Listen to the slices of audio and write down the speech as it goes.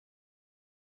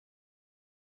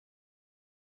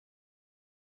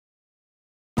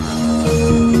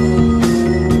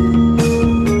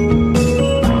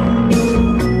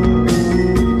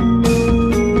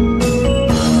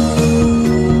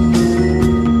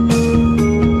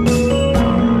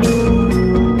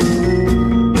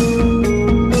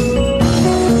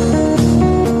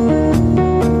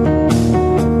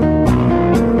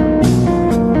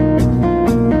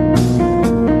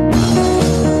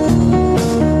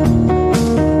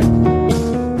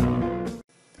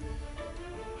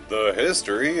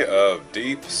History of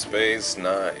Deep Space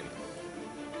Nine.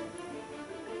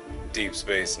 Deep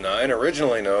Space Nine,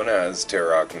 originally known as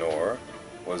Terok Nor,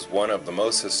 was one of the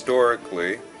most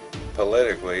historically,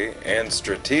 politically, and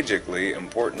strategically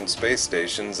important space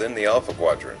stations in the Alpha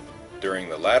Quadrant during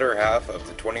the latter half of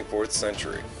the 24th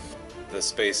century. The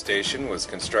space station was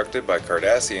constructed by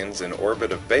Cardassians in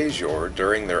orbit of Bajor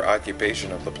during their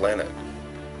occupation of the planet.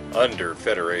 Under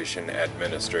Federation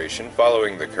administration,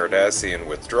 following the Cardassian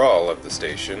withdrawal of the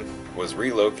station, was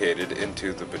relocated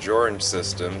into the Bajoran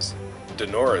system's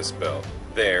Denoris belt.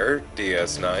 There,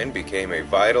 DS9 became a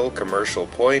vital commercial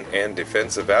point and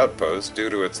defensive outpost due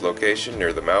to its location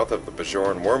near the mouth of the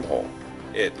Bajoran wormhole.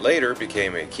 It later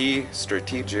became a key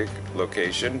strategic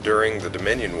location during the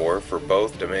Dominion War for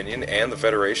both Dominion and the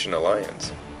Federation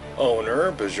alliance.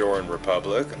 Owner, Bajoran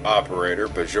Republic. Operator,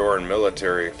 Bajoran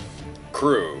military.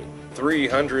 Crew,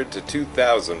 300 to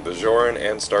 2,000 Bajoran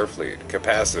and Starfleet.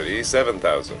 Capacity,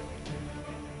 7,000.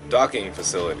 Docking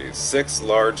facilities, 6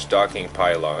 large docking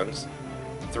pylons,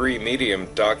 3 medium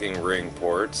docking ring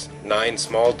ports, 9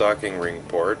 small docking ring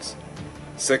ports,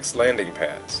 6 landing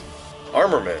pads.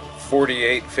 Armament,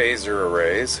 48 phaser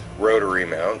arrays, rotary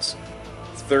mounts,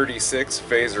 36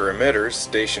 phaser emitters,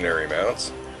 stationary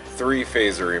mounts, 3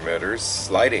 phaser emitters,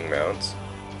 sliding mounts,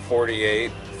 48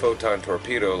 photon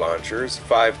torpedo launchers,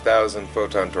 5,000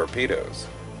 photon torpedoes.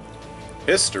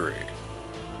 History.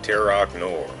 Terok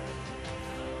Nor.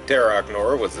 Terok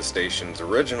Nor was the station's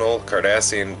original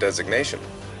Cardassian designation.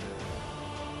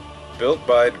 Built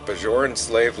by Bajoran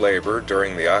slave labor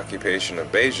during the occupation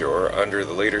of Bajor under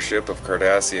the leadership of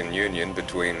Cardassian Union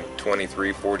between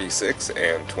 2346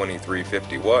 and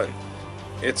 2351.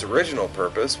 Its original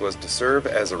purpose was to serve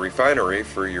as a refinery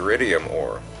for uridium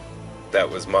ore that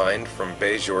was mined from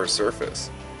Bajor's surface,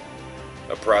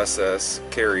 a process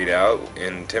carried out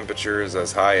in temperatures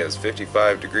as high as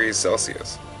 55 degrees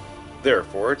Celsius.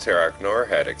 Therefore, Terok Nor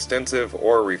had extensive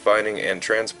ore refining and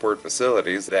transport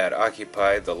facilities that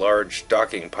occupied the large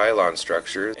docking pylon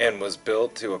structures and was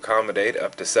built to accommodate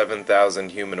up to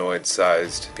 7,000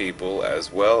 humanoid-sized people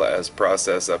as well as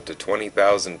process up to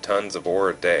 20,000 tons of ore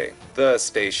a day. The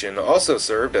station also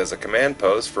served as a command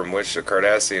post from which the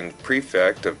Cardassian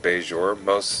prefect of Bajor,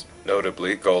 most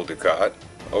notably Gul Dukat,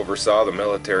 oversaw the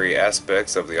military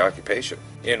aspects of the occupation.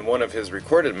 In one of his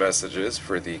recorded messages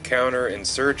for the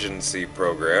counter-insurgency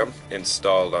program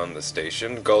installed on the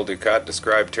station, Gul Dukat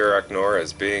described Terok Nor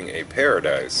as being a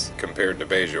paradise compared to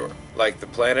Bajor. Like the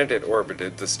planet it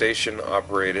orbited, the station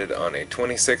operated on a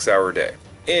 26-hour day.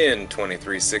 In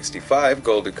 2365,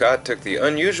 Gul Dukat took the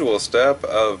unusual step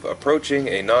of approaching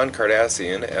a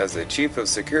non-Cardassian as a chief of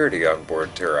security on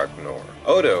board Terok Nor.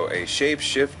 Odo, a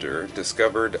shapeshifter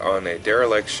discovered on a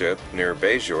derelict ship near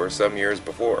Bajor some years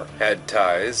before, had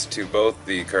ties to both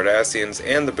the Cardassians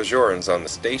and the Bajorans on the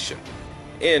station.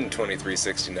 In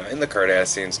 2369, the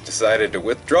Cardassians decided to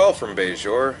withdraw from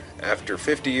Bajor after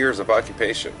 50 years of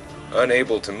occupation.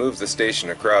 Unable to move the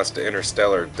station across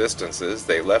interstellar distances,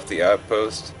 they left the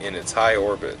outpost in its high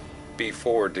orbit.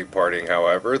 Before departing,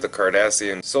 however, the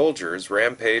Cardassian soldiers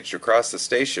rampaged across the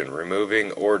station,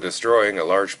 removing or destroying a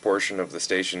large portion of the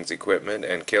station's equipment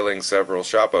and killing several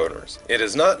shop owners. It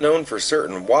is not known for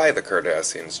certain why the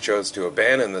Cardassians chose to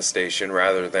abandon the station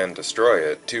rather than destroy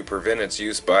it to prevent its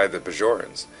use by the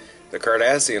Bajorans. The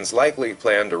Cardassians likely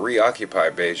planned to reoccupy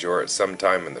Bajor at some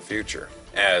time in the future,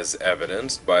 as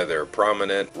evidenced by their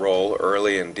prominent role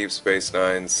early in Deep Space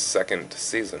Nine's second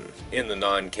season. In the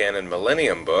non-canon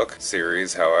Millennium Book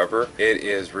series, however, it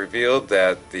is revealed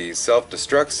that the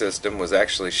self-destruct system was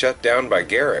actually shut down by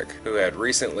Garrick, who had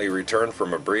recently returned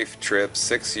from a brief trip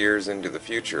 6 years into the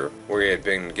future, where he had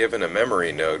been given a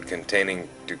memory node containing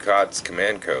Dukat's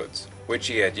command codes, which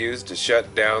he had used to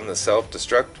shut down the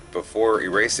self-destruct before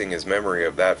erasing his memory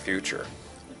of that future.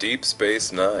 Deep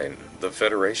Space Nine, the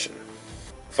Federation.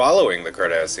 Following the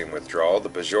Cardassian withdrawal, the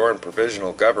Bajoran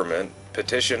Provisional Government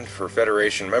petitioned for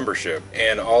Federation membership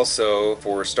and also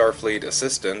for Starfleet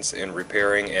assistance in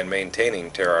repairing and maintaining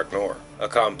Terok Nor. A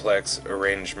complex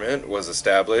arrangement was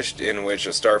established in which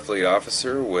a Starfleet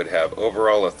officer would have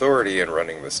overall authority in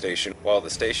running the station, while the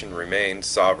station remained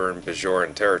sovereign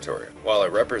Bajoran territory, while a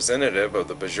representative of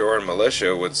the Bajoran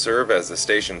militia would serve as the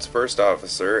station's first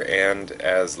officer and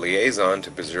as liaison to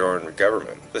Bajoran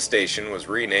government. The station was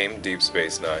renamed Deep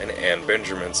Space Nine and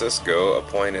Benjamin Sisko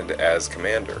appointed as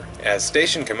commander. As As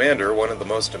station commander, one of the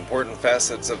most important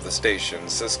facets of the station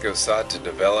Sisko sought to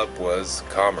develop was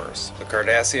commerce. The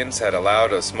Cardassians had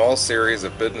allowed a small series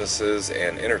of businesses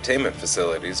and entertainment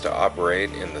facilities to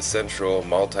operate in the central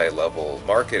multi-level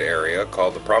market area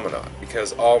called the Promenade.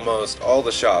 Because almost all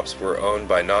the shops were owned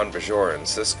by non-Bajorans,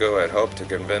 Sisko had hoped to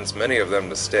convince many of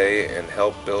them to stay and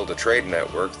help build a trade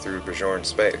network through Bajoran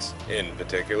space. In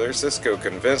particular, Sisko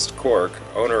convinced Quark,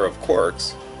 owner of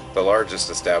Quark's, the largest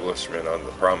establishment on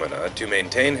the Promenade, to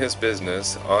maintain his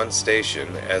business on station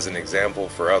as an example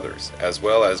for others, as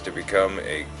well as to become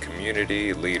a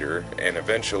community leader and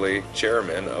eventually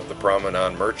chairman of the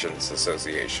Promenade Merchants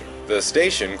Association. The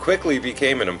station quickly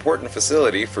became an important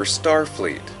facility for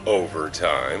Starfleet. Over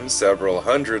time, several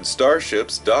hundred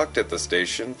starships docked at the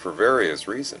station for various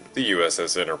reasons. The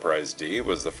USS Enterprise D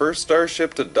was the first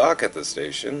starship to dock at the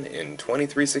station in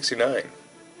 2369.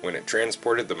 When it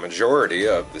transported the majority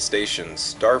of the station's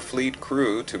Starfleet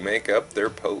crew to make up their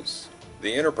posts.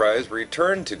 The Enterprise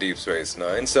returned to Deep Space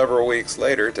Nine several weeks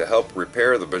later to help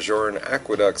repair the Bajoran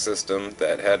aqueduct system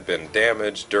that had been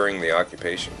damaged during the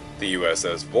occupation. The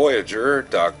USS Voyager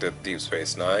docked at Deep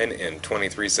Space Nine in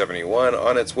 2371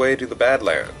 on its way to the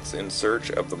Badlands in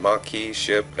search of the Maquis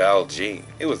ship Valjean.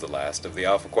 It was the last of the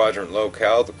Alpha Quadrant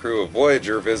locale the crew of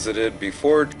Voyager visited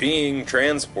before being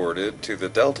transported to the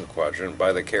Delta Quadrant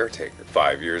by the caretaker.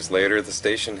 5 years later, the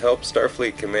station helped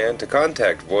Starfleet Command to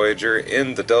contact Voyager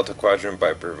in the Delta Quadrant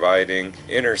by providing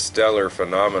interstellar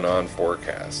phenomenon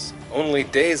forecasts. Only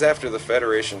days after the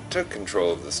Federation took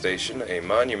control of the station, a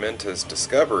monumentous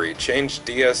discovery changed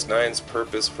DS9's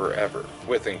purpose forever.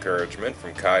 With encouragement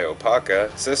from Kai Opaka,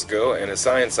 Sisko and his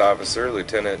science officer,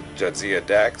 Lieutenant Jadzia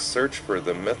Dax, searched for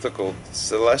the mythical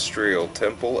celestial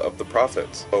temple of the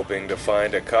prophets, hoping to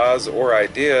find a cause or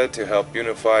idea to help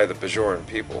unify the Bajoran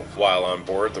people. While on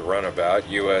board the runabout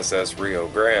USS Rio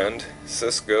Grande,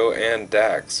 Sisko and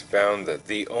Dax found that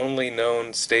the only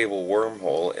known stable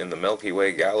wormhole in the Milky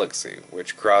Way galaxy,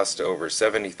 which crossed over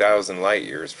 70,000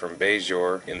 light-years from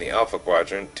Bajor in the Alpha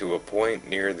Quadrant to a point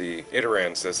near the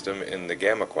Iteran system in the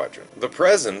Gamma Quadrant. The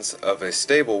presence of a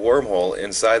stable wormhole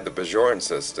inside the Bajoran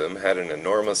system had an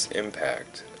enormous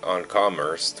impact on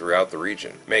commerce throughout the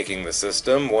region, making the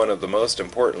system one of the most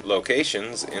important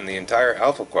locations in the entire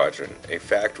Alpha Quadrant, a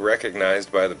fact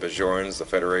recognized by the Bajorans, the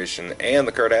Federation, and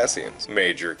the Cardassians.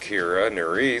 Major Kira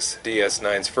Nerys,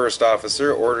 DS9's first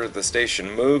officer, ordered the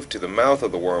station moved to the mouth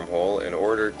of the wormhole in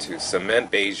order to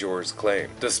cement Bajor's claim.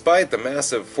 Despite the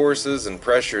massive forces and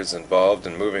pressures involved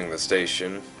in moving the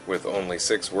station, with only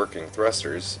 6 working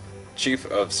thrusters, Chief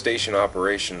of Station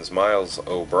Operations Miles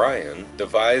O'Brien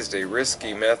devised a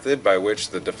risky method by which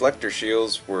the deflector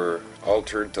shields were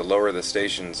altered to lower the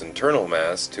station's internal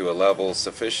mass to a level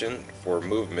sufficient for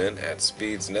movement at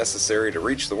speeds necessary to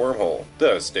reach the wormhole.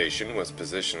 The station was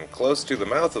positioned close to the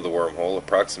mouth of the wormhole,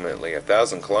 approximately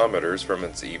 1,000 kilometers from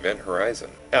its event horizon.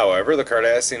 However, the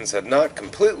Cardassians had not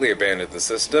completely abandoned the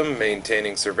system,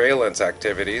 maintaining surveillance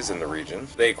activities in the region.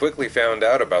 They quickly found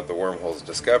out about the wormhole's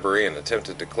discovery and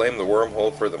attempted to claim the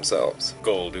wormhole for themselves.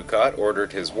 Gul Dukat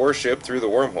ordered his warship through the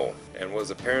wormhole, and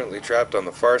was apparently trapped on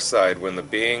the far side when the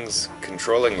beings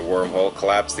controlling the wormhole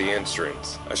collapsed the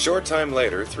entrance. A short time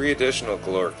later, 3 additional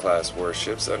Galor-class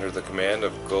warships under the command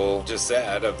of Gul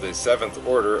Jasad of the 7th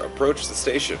Order approached the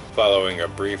station. Following a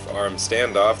brief armed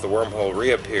standoff, the wormhole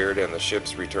reappeared and the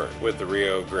ships returned, with the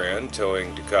Rio Grande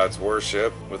towing Dukat's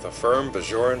warship. With a firm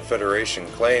Bajoran Federation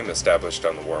claim established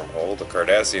on the wormhole, the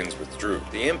Cardassians withdrew.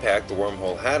 The impact the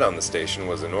wormhole had on the station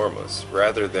was enormous.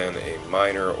 Rather than a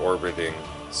minor orbiting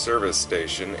service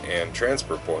station and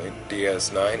transfer point,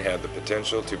 DS9 had the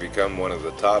potential to become one of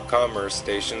the top commerce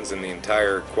stations in the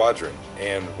entire quadrant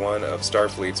and one of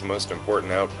Starfleet's most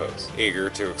important outposts. Eager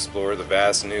to explore the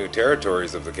vast new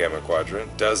territories of the Gamma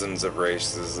Quadrant, dozens of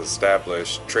races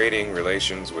established trading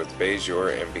relations with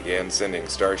Bajor and began sending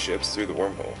starships through the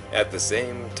wormhole. At the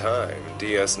same time,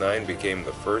 DS9 became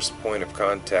the first point of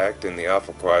contact in the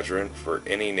Alpha Quadrant for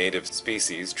any native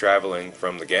species traveling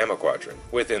from the Gamma Quadrant.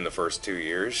 Within the first 2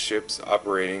 years, ships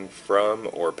operating from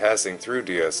or passing through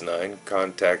DS9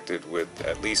 contacted with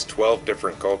at least 12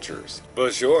 different cultures.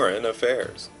 Bajoran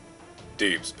affairs.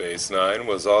 Deep Space Nine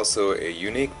was also a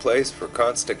unique place for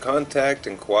constant contact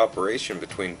and cooperation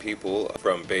between people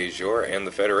from Bajor and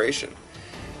the Federation,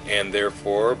 and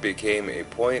therefore became a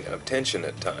point of tension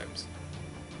at times.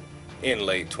 In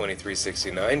late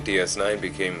 2369, DS9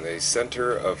 became the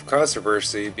center of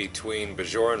controversy between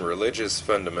Bajoran religious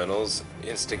fundamentals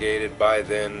instigated by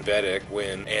then Vedic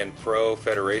Win and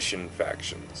pro-Federation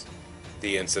factions.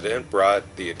 The incident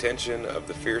brought the attention of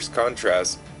the fierce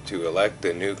contrast to elect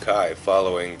a new Kai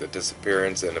following the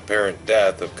disappearance and apparent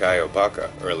death of Kai Opaka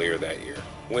earlier that year.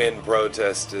 Wynn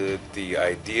protested the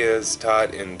ideas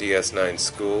taught in DS9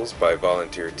 schools by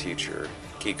volunteer teacher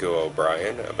Kiko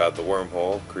O'Brien about the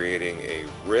wormhole, creating a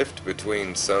rift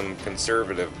between some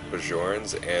conservative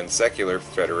Bajorans and secular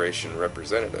Federation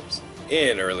representatives.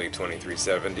 In early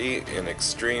 2370, an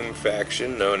extreme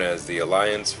faction known as the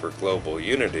Alliance for Global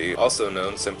Unity, also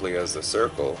known simply as the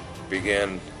Circle,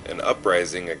 began an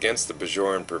uprising against the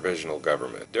Bajoran provisional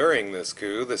government. During this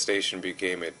coup, the station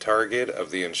became a target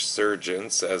of the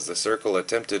insurgents as the Circle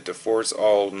attempted to force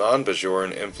all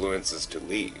non-Bajoran influences to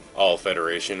leave. All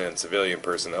Federation and civilian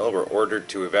personnel were ordered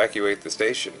to evacuate the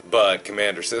station, but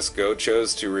Commander Sisko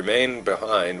chose to remain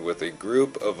behind with a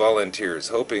group of volunteers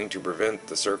hoping to prevent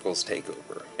the Circle's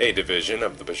takeover. A division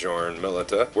of the Bajoran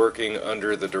Milita, working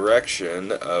under the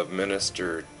direction of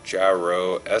Minister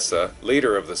Jaro Essa,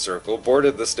 leader of the Circle,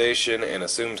 boarded the station and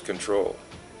assumed control.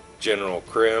 General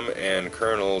Krim and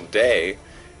Colonel Day,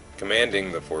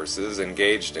 commanding the forces,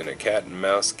 engaged in a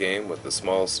cat-and-mouse game with the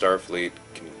small Starfleet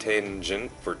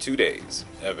contingent for 2 days.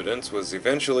 Evidence was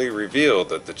eventually revealed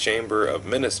that the Chamber of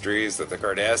Ministries that the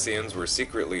Cardassians were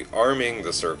secretly arming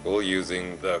the Circle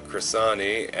using the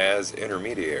Krasani as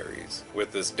intermediaries.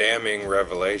 With this damning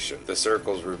revelation, the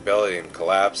Circle's rebellion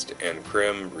collapsed and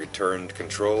Krim returned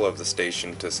control of the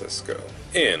station to Sisko.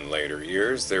 In later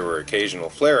years, there were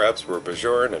occasional flare-ups where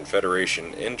Bajoran and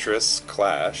Federation interests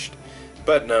clashed,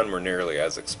 but none were nearly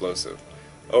as explosive.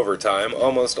 Over time,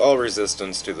 almost all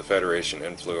resistance to the Federation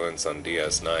influence on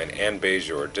DS9 and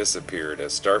Bajor disappeared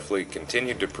as Starfleet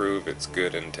continued to prove its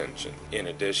good intention. In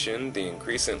addition, the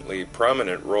increasingly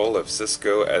prominent role of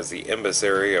Sisko as the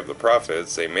emissary of the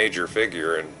Prophets, a major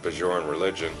figure in Bajoran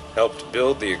religion, helped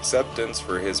build the acceptance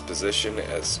for his position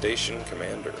as station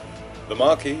commander. The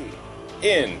Maquis.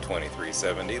 In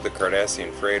 2370, the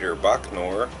Cardassian freighter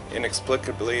Baknor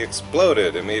inexplicably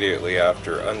exploded immediately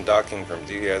after undocking from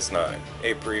DS9.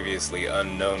 A previously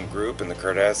unknown group in the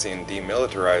Cardassian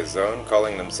demilitarized zone,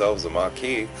 calling themselves the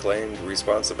Maquis, claimed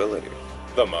responsibility.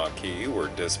 The Maquis were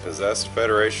dispossessed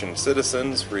Federation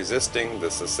citizens resisting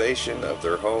the cessation of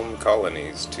their home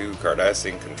colonies to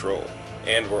Cardassian control,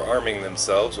 and were arming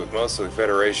themselves with mostly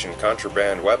Federation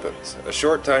contraband weapons. A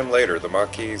short time later, the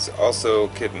Maquis also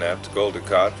kidnapped Gul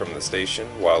Dukat from the station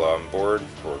while on board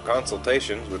for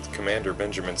consultations with Commander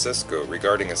Benjamin Sisko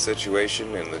regarding a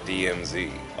situation in the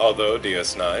DMZ. Although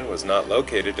DS9 was not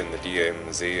located in the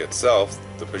DMZ itself,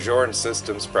 the Bajoran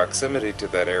system's proximity to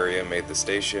that area made the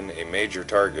station a major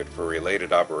target for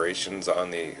related operations on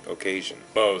the occasion.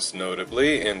 Most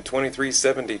notably, in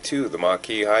 2372, the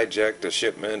Maquis hijacked a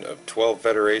shipment of 12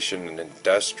 Federation and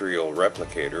industrial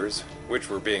replicators, which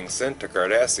were being sent to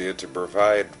Cardassia to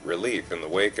provide relief in the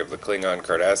wake of the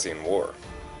Klingon-Cardassian War.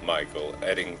 Michael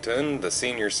Eddington, the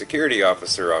senior security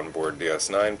officer on board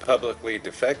DS9, publicly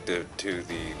defected to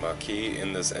the Maquis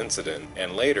in this incident,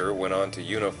 and later went on to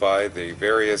unify the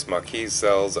various Maquis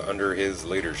cells under his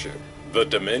leadership. The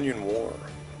Dominion War.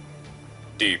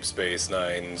 Deep Space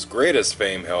Nine's greatest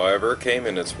fame, however, came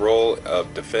in its role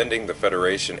of defending the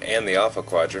Federation and the Alpha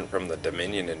Quadrant from the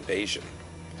Dominion invasion.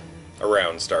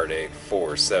 Around Stardate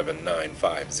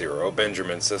 47950,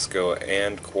 Benjamin Sisko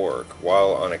and Quark,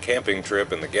 while on a camping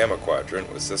trip in the Gamma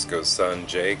Quadrant with Sisko's son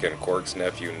Jake and Quark's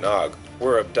nephew Nog,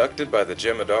 were abducted by the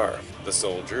Jem'Hadar, the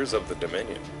soldiers of the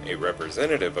Dominion. A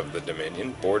representative of the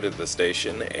Dominion boarded the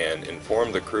station and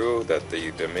informed the crew that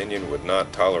the Dominion would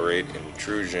not tolerate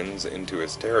intrusions into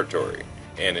its territory,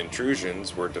 and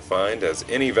intrusions were defined as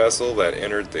any vessel that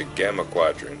entered the Gamma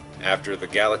Quadrant. After the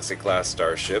Galaxy-class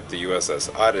starship, the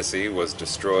USS Odyssey, was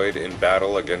destroyed in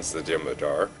battle against the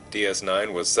Jem'Hadar,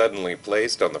 DS9 was suddenly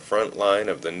placed on the front line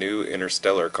of the new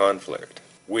interstellar conflict.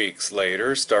 Weeks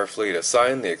later, Starfleet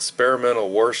assigned the experimental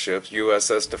warship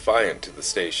USS Defiant to the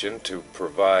station to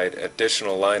provide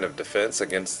additional line of defense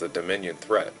against the Dominion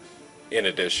threat. In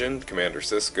addition, Commander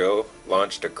Sisko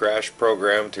launched a crash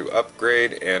program to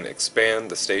upgrade and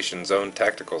expand the station's own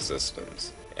tactical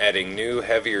systems, adding new,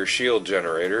 heavier shield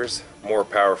generators, more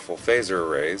powerful phaser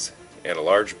arrays, and a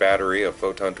large battery of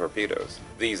photon torpedoes.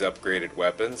 These upgraded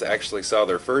weapons actually saw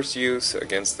their first use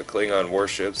against the Klingon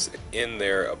warships in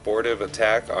their abortive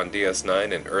attack on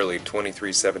DS9 in early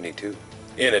 2372.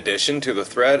 In addition to the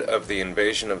threat of the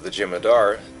invasion of the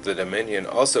Jem'Hadar, the Dominion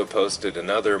also posted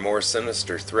another more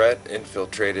sinister threat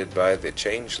infiltrated by the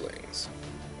Changelings,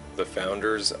 the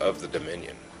founders of the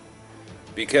Dominion.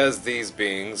 Because these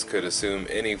beings could assume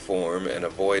any form and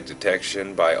avoid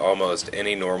detection by almost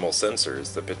any normal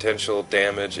sensors, the potential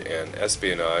damage and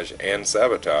espionage and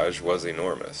sabotage was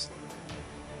enormous.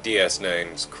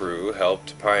 DS9's crew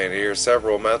helped pioneer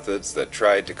several methods that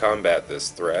tried to combat this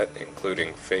threat,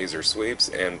 including phaser sweeps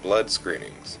and blood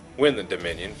screenings. When the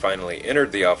Dominion finally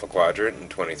entered the Alpha Quadrant in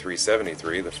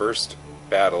 2373, the first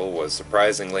battle was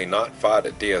surprisingly not fought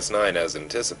at DS9 as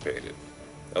anticipated.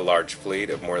 A large fleet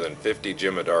of more than 50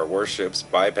 Jem'Hadar warships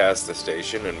bypassed the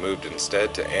station and moved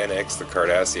instead to annex the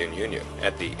Cardassian Union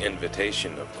at the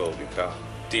invitation of Gul Dukat.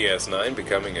 DS9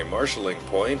 becoming a marshalling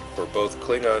point for both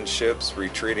Klingon ships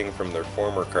retreating from their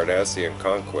former Cardassian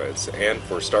conquests and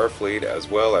for Starfleet, as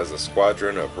well as a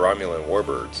squadron of Romulan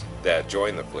warbirds that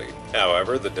joined the fleet.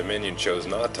 However, the Dominion chose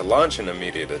not to launch an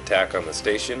immediate attack on the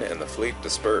station and the fleet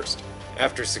dispersed.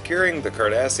 After securing the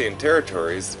Cardassian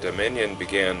territories, the Dominion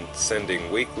began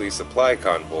sending weekly supply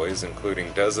convoys,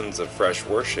 including dozens of fresh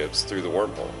warships, through the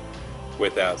wormhole.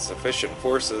 Without sufficient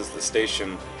forces, the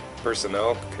station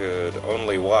personnel could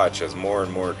only watch as more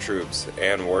and more troops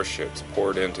and warships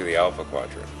poured into the Alpha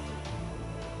Quadrant.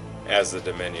 As the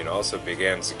Dominion also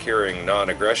began securing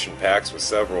non-aggression pacts with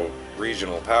several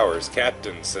regional powers,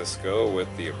 Captain Sisko,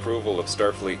 with the approval of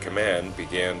Starfleet Command,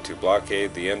 began to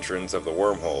blockade the entrance of the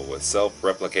wormhole with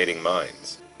self-replicating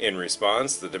mines. In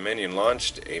response, the Dominion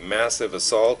launched a massive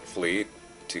assault fleet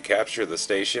to capture the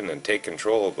station and take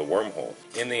control of the wormhole.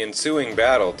 In the ensuing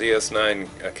battle,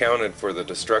 DS9 accounted for the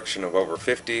destruction of over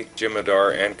 50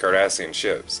 Jem'Hadar and Cardassian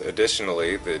ships.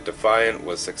 Additionally, the Defiant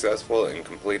was successful in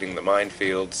completing the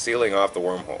minefield, sealing off the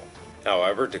wormhole.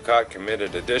 However, Dukat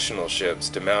committed additional ships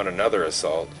to mount another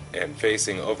assault, and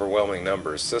facing overwhelming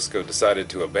numbers, Sisko decided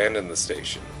to abandon the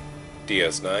station.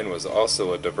 DS9 was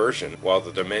also a diversion, while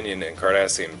the Dominion and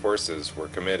Cardassian forces were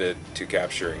committed to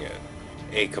capturing it.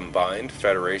 A combined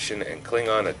Federation and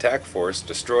Klingon attack force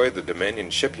destroyed the Dominion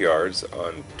shipyards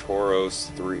on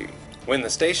Toros 3. When the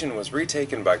station was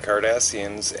retaken by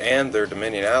Cardassians and their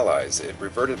Dominion allies, it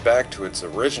reverted back to its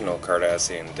original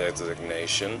Cardassian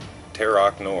designation,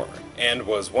 Terok Nor, and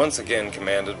was once again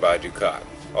commanded by Dukat.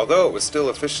 Although it was still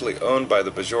officially owned by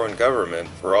the Bajoran government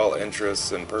for all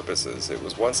interests and purposes, it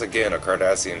was once again a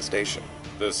Cardassian station.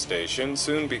 This station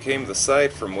soon became the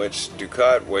site from which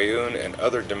Dukat, Weyoun, and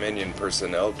other Dominion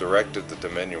personnel directed the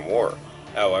Dominion War.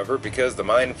 However, because the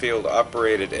minefield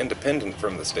operated independent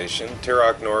from the station,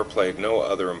 Terok Nor played no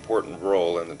other important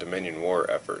role in the Dominion War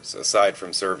efforts, aside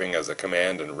from serving as a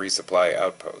command and resupply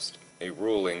outpost. A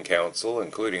ruling council,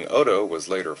 including Odo, was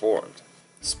later formed.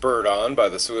 Spurred on by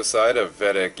the suicide of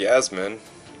Vedek Yasmin,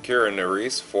 Kira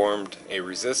Nerys formed a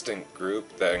resistant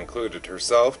group that included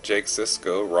herself, Jake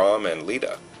Sisko, Rom, and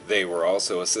Lita. They were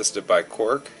also assisted by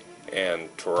Quark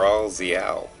and Toral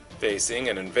Zial. Facing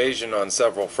an invasion on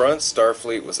several fronts,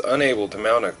 Starfleet was unable to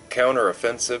mount a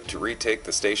counter-offensive to retake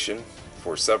the station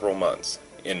for several months.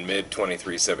 In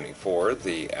mid-2374,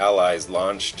 the Allies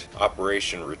launched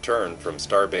Operation Return from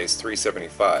Starbase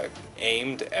 375,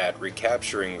 aimed at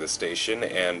recapturing the station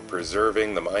and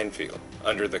preserving the minefield.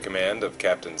 Under the command of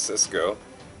Captain Sisko,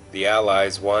 the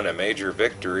Allies won a major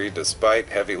victory despite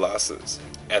heavy losses.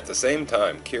 At the same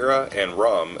time, Kira and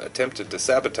Rom attempted to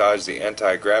sabotage the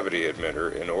anti-gravity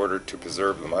emitter in order to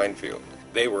preserve the minefield.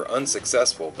 They were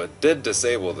unsuccessful, but did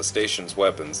disable the station's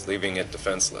weapons, leaving it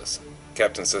defenseless.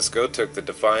 Captain Sisko took the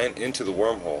Defiant into the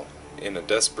wormhole in a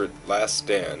desperate last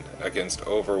stand against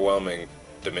overwhelming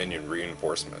Dominion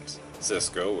reinforcements.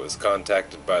 Sisko was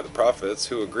contacted by the Prophets,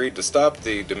 who agreed to stop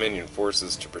the Dominion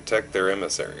forces to protect their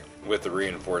emissary. With the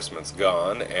reinforcements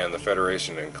gone and the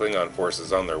Federation and Klingon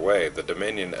forces on their way, the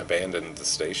Dominion abandoned the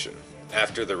station.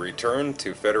 After the return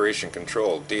to Federation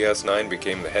control, DS9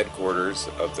 became the headquarters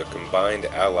of the combined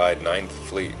Allied Ninth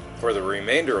Fleet. For the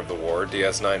remainder of the war,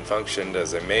 DS9 functioned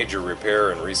as a major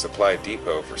repair and resupply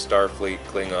depot for Starfleet,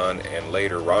 Klingon, and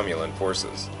later Romulan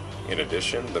forces. In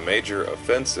addition, the major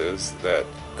offensives that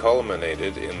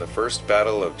culminated in the First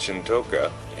Battle of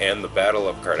Chintoka and the Battle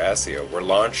of Cardassia were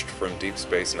launched from Deep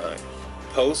Space Nine.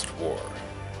 Post-war.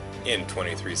 In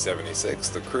 2376,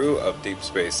 the crew of Deep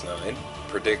Space Nine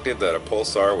predicted that a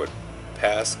pulsar would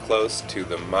pass close to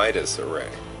the Midas Array.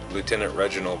 Lieutenant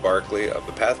Reginald Barclay of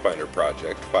the Pathfinder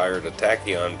Project fired a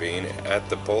tachyon beam at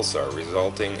the pulsar,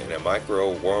 resulting in a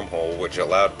micro wormhole which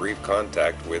allowed brief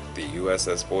contact with the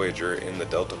USS Voyager in the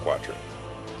Delta Quadrant.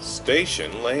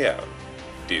 Station layout.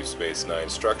 Deep Space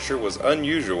Nine's structure was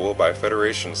unusual by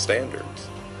Federation standards.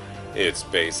 Its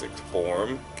basic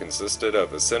form consisted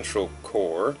of a central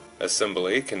core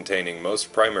assembly containing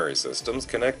most primary systems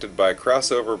connected by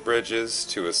crossover bridges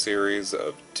to a series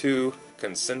of two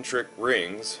concentric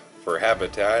rings for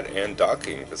habitat and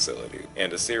docking facility,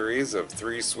 and a series of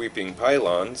three sweeping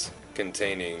pylons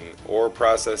containing ore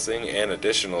processing and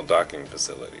additional docking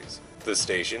facilities. The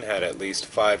station had at least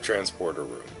 5 transporter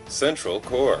rooms. Central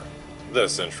core. The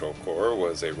central core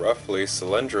was a roughly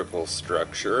cylindrical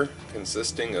structure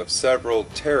consisting of several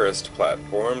terraced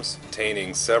platforms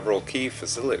containing several key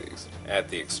facilities. At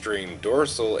the extreme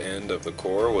dorsal end of the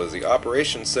core was the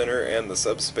operations center and the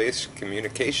subspace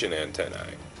communication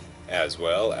antennae, as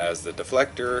well as the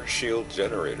deflector shield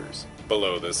generators.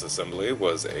 Below this assembly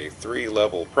was a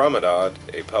three-level promenade,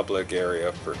 a public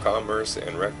area for commerce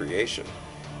and recreation.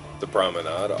 The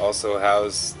promenade also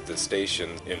housed the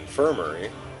station's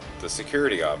infirmary, the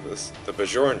security office, the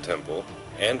Bajorn Temple,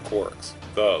 and quarks.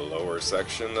 The lower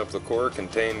section of the core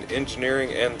contained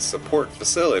engineering and support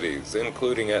facilities,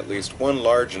 including at least one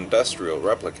large industrial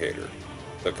replicator,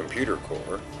 the computer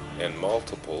core, and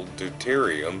multiple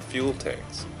deuterium fuel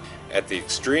tanks. At the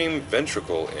extreme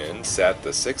ventricle end sat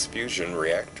the 6 fusion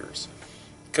reactors.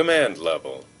 Command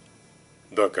level.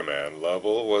 The command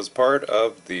level was part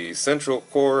of the central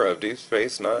core of Deep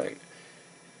Space Nine.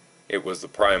 It was the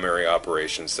primary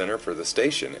operations center for the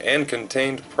station and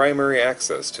contained primary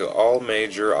access to all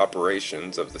major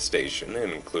operations of the station,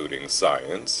 including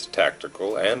science,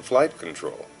 tactical, and flight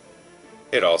control.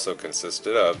 It also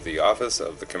consisted of the office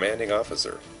of the commanding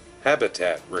officer.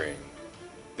 Habitat Ring.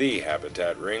 The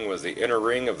habitat ring was the inner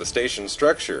ring of the station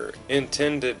structure,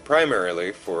 intended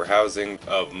primarily for housing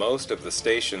of most of the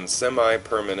station's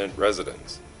semi-permanent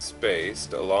residents.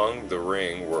 Spaced along the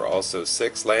ring were also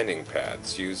 6 landing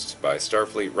pads used by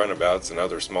Starfleet runabouts and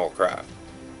other small craft.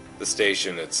 The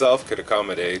station itself could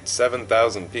accommodate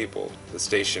 7,000 people. The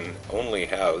station only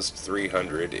housed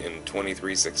 300 in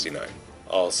 2369.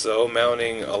 Also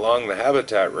mounting along the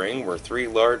habitat ring were 3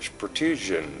 large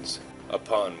protrusions,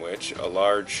 upon which a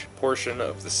large portion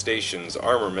of the station's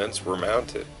armaments were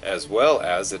mounted, as well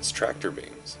as its tractor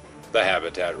beams. The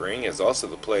habitat ring is also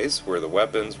the place where the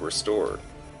weapons were stored.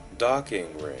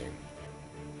 Docking ring.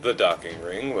 The docking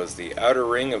ring was the outer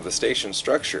ring of the station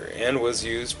structure and was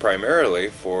used primarily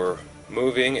for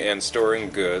moving and storing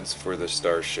goods for the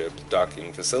starship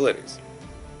docking facilities.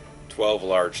 12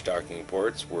 large docking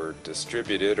ports were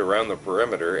distributed around the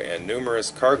perimeter, and numerous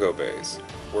cargo bays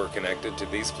were connected to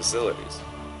these facilities.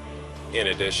 In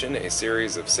addition, a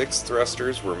series of 6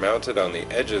 thrusters were mounted on the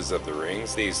edges of the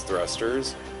rings. These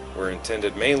thrusters were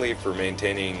intended mainly for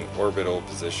maintaining orbital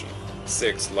position.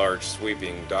 6 large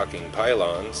sweeping docking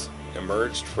pylons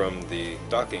emerged from the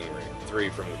docking ring, 3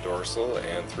 from the dorsal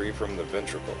and 3 from the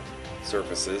ventricle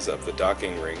surfaces of the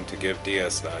docking ring to give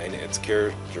DS9 its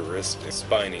characteristic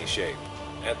spiny shape.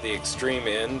 At the extreme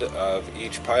end of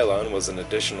each pylon was an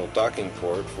additional docking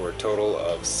port for a total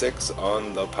of 6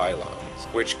 on the pylons,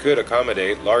 which could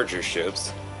accommodate larger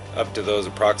ships up to those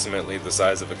approximately the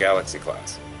size of a Galaxy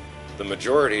class. The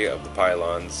majority of the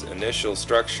pylon's initial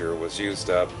structure was used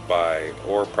up by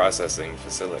ore processing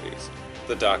facilities.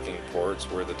 The docking ports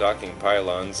where the docking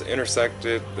pylons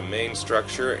intersected the main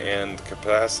structure and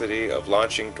capacity of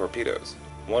launching torpedoes.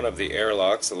 One of the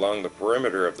airlocks along the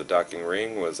perimeter of the docking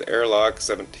ring was Airlock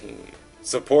 17.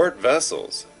 Support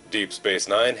vessels. Deep Space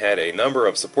Nine had a number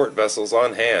of support vessels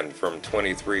on hand from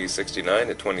 2369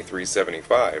 to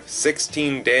 2375,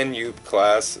 16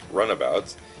 Danube-class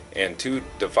runabouts, and 2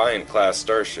 Defiant-class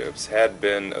starships had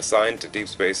been assigned to Deep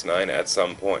Space Nine at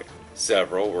some point.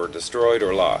 Several were destroyed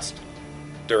or lost.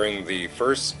 During the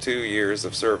first 2 years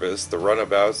of service, the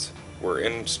runabouts were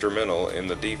instrumental in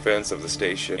the defense of the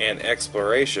station and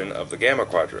exploration of the Gamma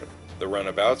Quadrant. The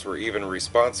runabouts were even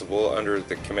responsible under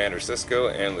the Commander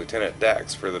Sisko and Lieutenant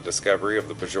Dax for the discovery of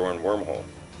the Bajorn wormhole.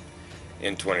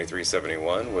 In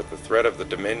 2371, with the threat of the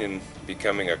Dominion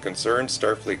becoming a concern,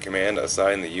 Starfleet Command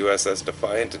assigned the USS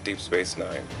Defiant to Deep Space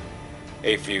Nine.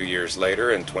 A few years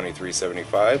later, in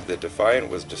 2375, the Defiant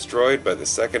was destroyed by the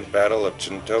Second Battle of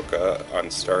Chintoka on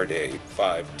Stardate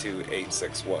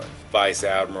 52861. Vice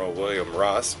Admiral William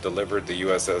Ross delivered the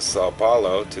USS Sao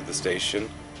Paulo to the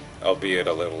station, albeit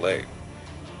a little late.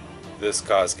 This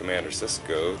caused Commander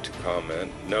Sisko to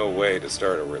comment, "No way to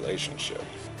start a relationship."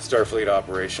 Starfleet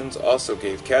Operations also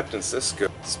gave Captain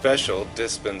Sisko special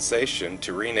dispensation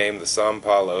to rename the Sao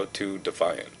Paulo to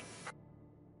Defiant.